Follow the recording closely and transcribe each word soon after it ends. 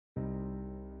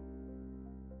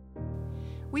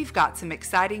we've got some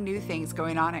exciting new things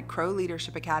going on at Crow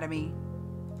Leadership Academy.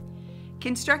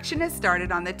 Construction has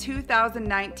started on the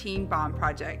 2019 bond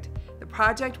project. The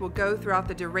project will go throughout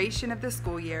the duration of the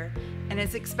school year and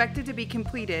is expected to be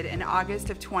completed in August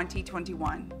of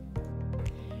 2021.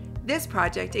 This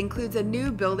project includes a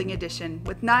new building addition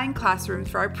with 9 classrooms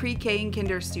for our pre-K and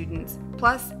kinder students,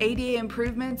 plus ADA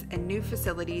improvements and new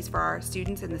facilities for our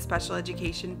students in the special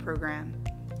education program.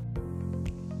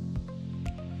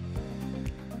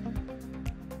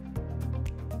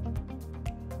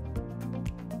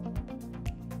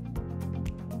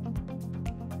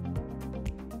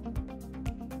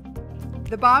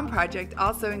 The bond project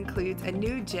also includes a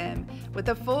new gym with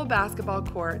a full basketball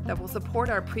court that will support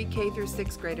our pre-K through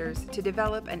 6th graders to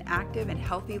develop an active and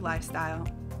healthy lifestyle.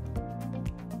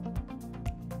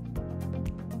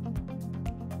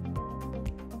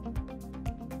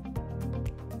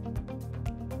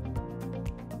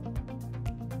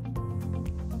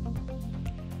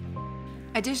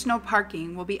 Additional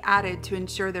parking will be added to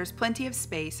ensure there's plenty of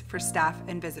space for staff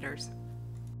and visitors.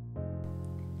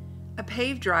 A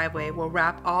paved driveway will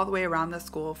wrap all the way around the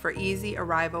school for easy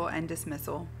arrival and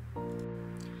dismissal.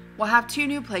 We'll have 2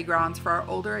 new playgrounds for our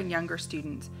older and younger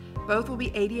students. Both will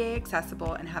be ADA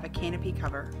accessible and have a canopy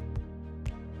cover.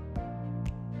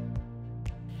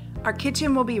 Our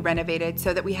kitchen will be renovated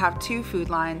so that we have 2 food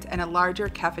lines and a larger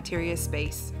cafeteria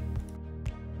space.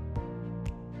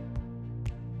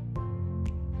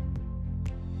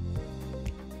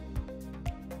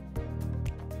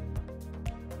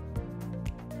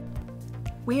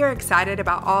 We are excited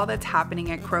about all that's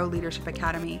happening at Crow Leadership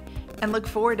Academy and look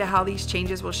forward to how these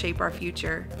changes will shape our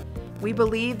future. We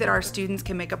believe that our students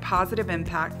can make a positive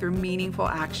impact through meaningful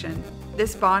action.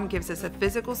 This bond gives us a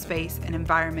physical space and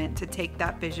environment to take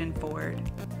that vision forward.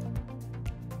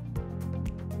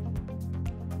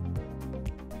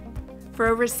 For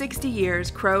over 60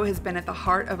 years, Crow has been at the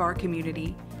heart of our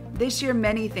community. This year,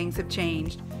 many things have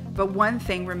changed, but one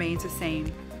thing remains the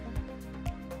same.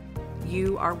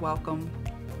 You are welcome.